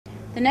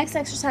The next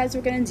exercise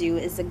we're going to do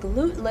is the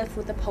glute lift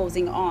with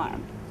opposing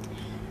arm.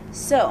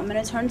 So I'm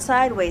going to turn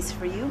sideways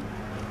for you.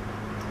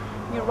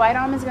 Your right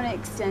arm is going to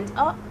extend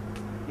up.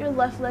 Your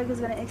left leg is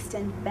going to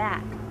extend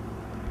back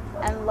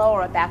and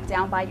lower back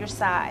down by your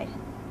side.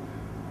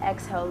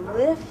 Exhale,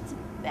 lift,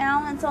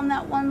 balance on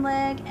that one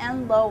leg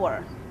and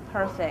lower.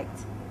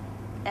 Perfect.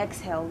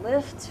 Exhale,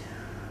 lift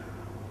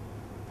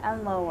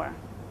and lower.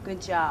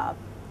 Good job.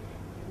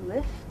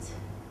 Lift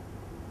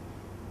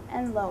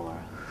and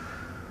lower.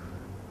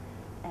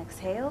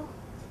 Exhale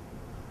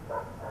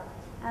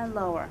and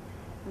lower.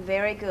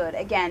 Very good.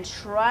 Again,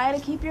 try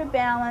to keep your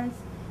balance.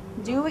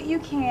 Do what you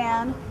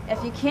can.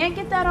 If you can't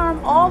get that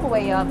arm all the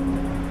way up,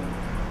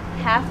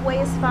 halfway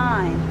is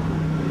fine.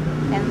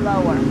 And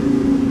lower.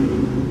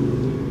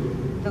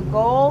 The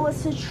goal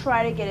is to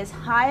try to get as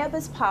high up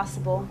as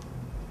possible.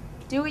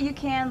 Do what you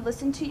can.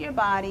 Listen to your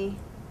body.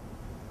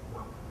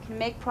 You can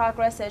make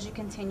progress as you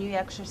continue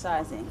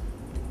exercising.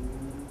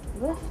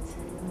 Lift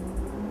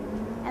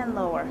and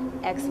lower.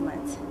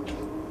 Excellent.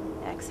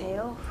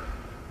 Exhale.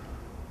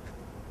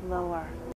 Lower.